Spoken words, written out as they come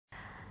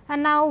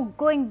And now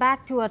going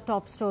back to a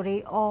top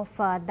story of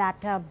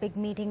that big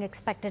meeting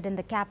expected in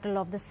the capital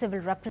of the civil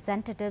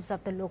representatives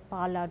of the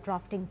Lokpal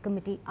Drafting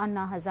Committee.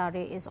 Anna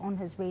Hazare is on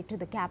his way to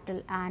the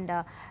capital, and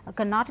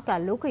Karnataka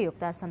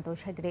Lokayukta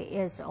Santosh Hegde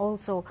is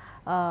also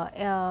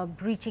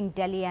reaching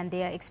Delhi, and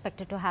they are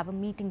expected to have a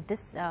meeting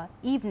this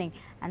evening.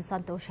 And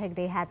Santosh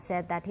Hegde had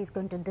said that he's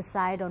going to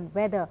decide on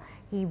whether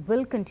he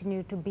will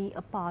continue to be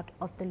a part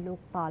of the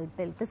Lokpal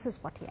bill. This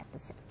is what he had to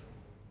say.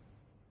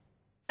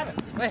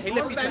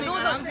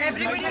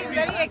 Everybody is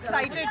very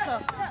excited, sir.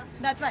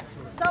 That's why.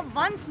 Sir,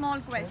 one small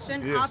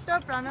question. Yes. After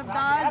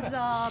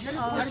Pranavda's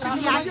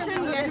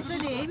reaction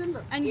yesterday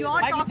and your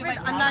talk with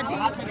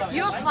Annaji,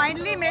 you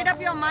finally made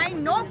up your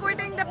mind, no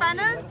quitting the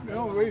panel?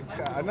 No, wait.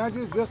 Annaji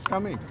is just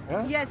coming.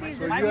 Huh? Yes, he's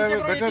so you have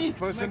a better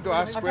person to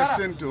ask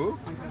question to.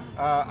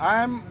 I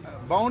am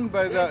bound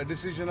by the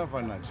decision of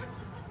Annaji.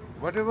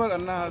 Whatever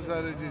Anna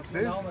Hazare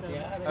says,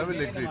 I will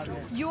agree to.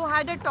 You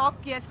had a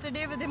talk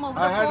yesterday with him over the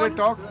phone? I had a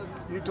talk.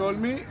 He told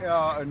me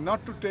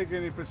not to take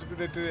any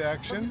precipitatory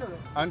action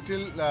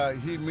until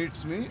he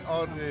meets me,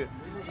 or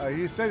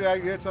he said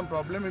he had some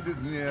problem with his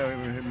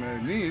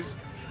knees.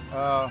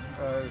 Not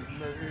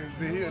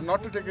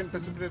to take any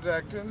precipitatory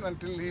action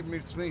until he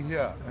meets me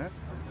here.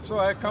 So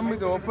I come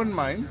with an open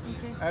mind,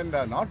 and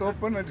not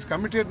open, it is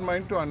committed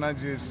mind to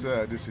Annaji's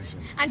decision.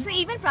 And so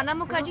even Pranab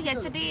Mukherjee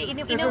yesterday, in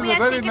a way, a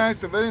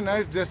very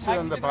nice gesture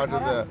on the part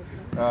of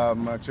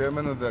the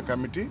chairman of the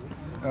committee.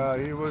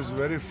 He was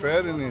very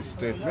fair in his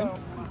statement,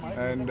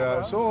 and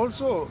so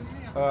also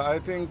I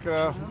think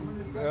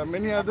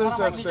many others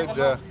have said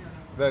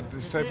that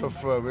this type of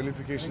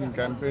vilification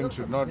campaign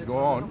should not go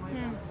on.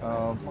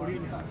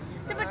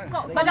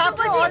 But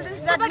after all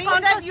this, that means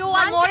that you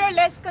are more or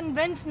less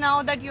convinced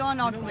now that you are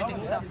not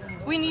quitting, sir.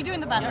 We need you in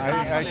the ballot.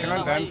 I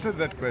can't answer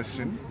that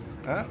question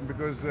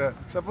because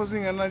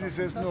supposing Annaji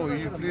says no,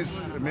 you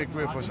please make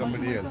way for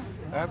somebody else.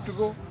 I have to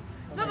go.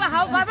 So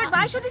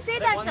why should he say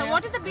that, sir?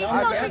 What is the basis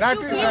of which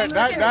you feel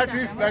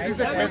that is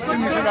a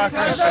question you should ask.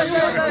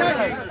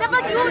 Sir,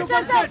 but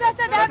sir,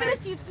 there have been a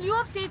slew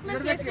of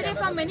statements yesterday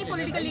from many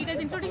political leaders,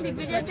 including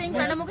Digvijay Singh,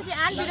 Pranab Mukherjee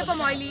and Veerappa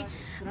Moily.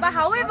 But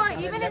however,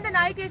 even in the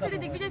night yesterday,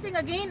 Digvijay Singh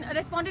again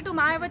responded to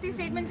Mayawati's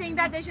statement saying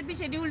that there should be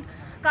scheduled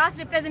caste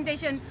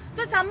representation.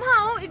 So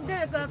somehow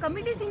the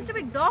committee seems to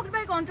be dogged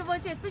by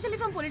controversy, especially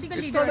from political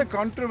leaders. It's not a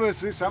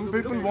controversy. Some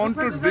people want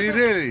to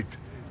derail it.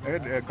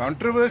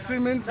 Controversy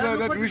means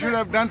that we should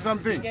have done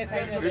something.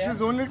 This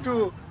is only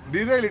to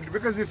derail it,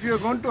 because if you are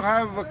going to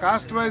have a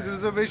caste-wise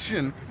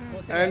reservation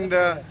and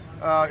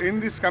in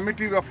this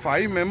committee of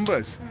 5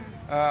 members,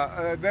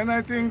 then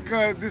I think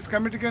this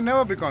committee can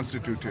never be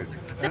constituted.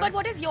 So, but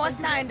what is your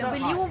stand?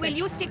 Will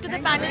you stick to the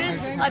panel?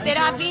 There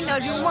have been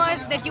rumors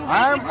that you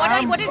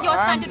will. What is your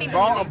stand today?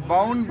 I am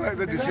bound by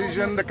the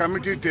decision the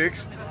committee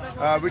takes,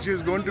 which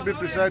is going to be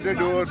presided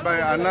over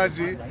by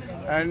Annaji,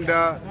 and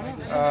I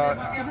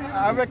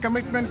have a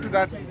commitment to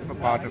that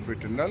part of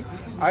it and all.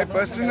 I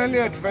personally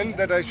had felt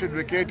that I should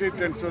vacate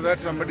it, and so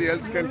that somebody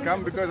else can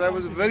come, because I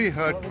was very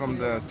hurt from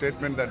the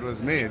statement that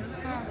was made.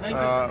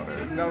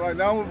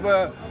 Now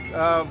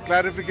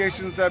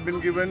clarifications have been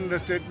given, the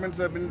statements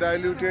have been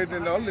diluted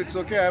and all. It's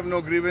okay, I have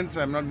no grievance,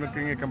 I'm not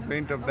making a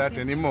complaint of that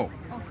anymore.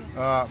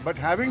 But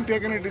having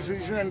taken a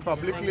decision and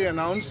publicly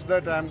announced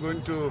that I'm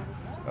going to,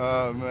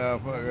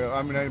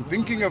 I'm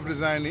thinking of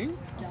resigning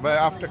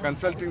after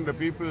consulting the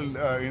people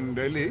in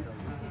Delhi.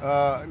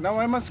 Now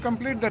I must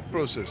complete that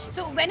process.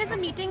 So when is the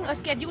meeting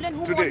scheduled, and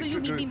who will you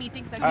be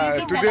meeting, sir?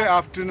 Today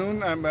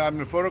afternoon,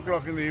 I'm 4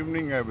 o'clock in the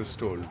evening, I was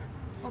told.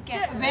 Okay.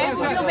 Where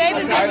will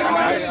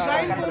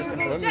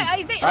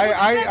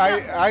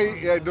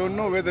I don't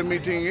know where the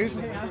meeting is.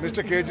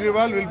 Mr.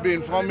 Kejriwal will be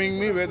informing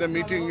me where the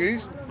meeting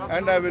is,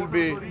 and I will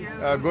be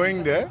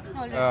going there.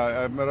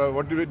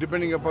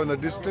 Depending upon the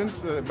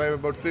distance, by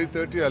about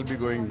 3:30 I'll be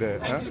going there.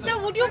 So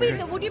would you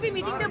be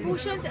meeting the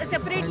Bhushans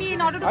separately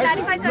in order to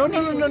clarify certain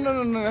issues?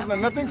 No,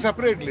 nothing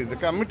separately. The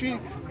committee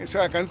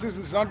consists,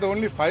 it's not the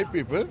only 5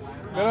 people.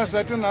 There are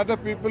certain other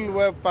people who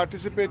have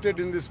participated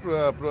in this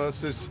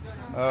process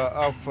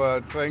of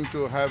trying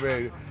to have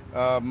a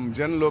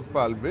Jan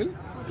Lokpal bill.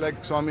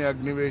 Like Swami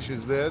Agnivesh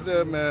is there,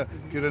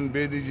 Kiran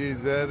Bediji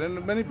is there,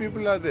 and many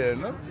people are there.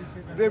 No?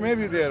 They may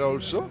be there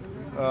also.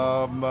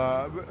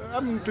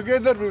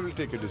 Together we will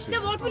take a decision.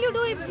 So what will you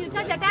do if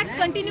such attacks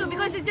continue?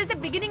 Because it's just the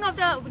beginning of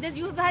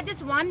you've had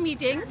just one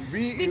meeting.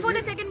 Before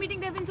the second meeting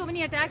there have been so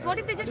many attacks. What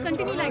if they just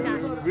continue like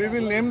that? We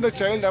will name the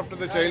child after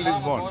the child is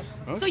born.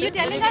 Huh? So you're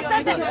telling us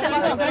that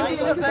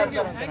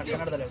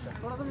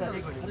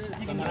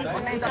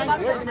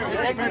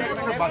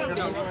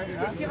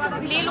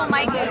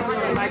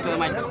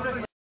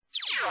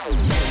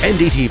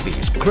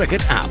NDTV's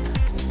cricket app,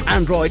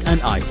 Android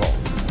and iPhone.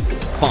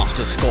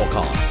 Fastest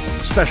scorecard,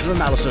 special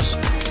analysis,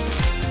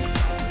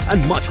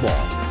 and much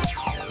more.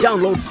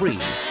 Download free.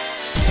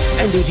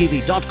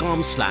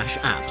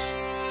 ndtv.com/apps.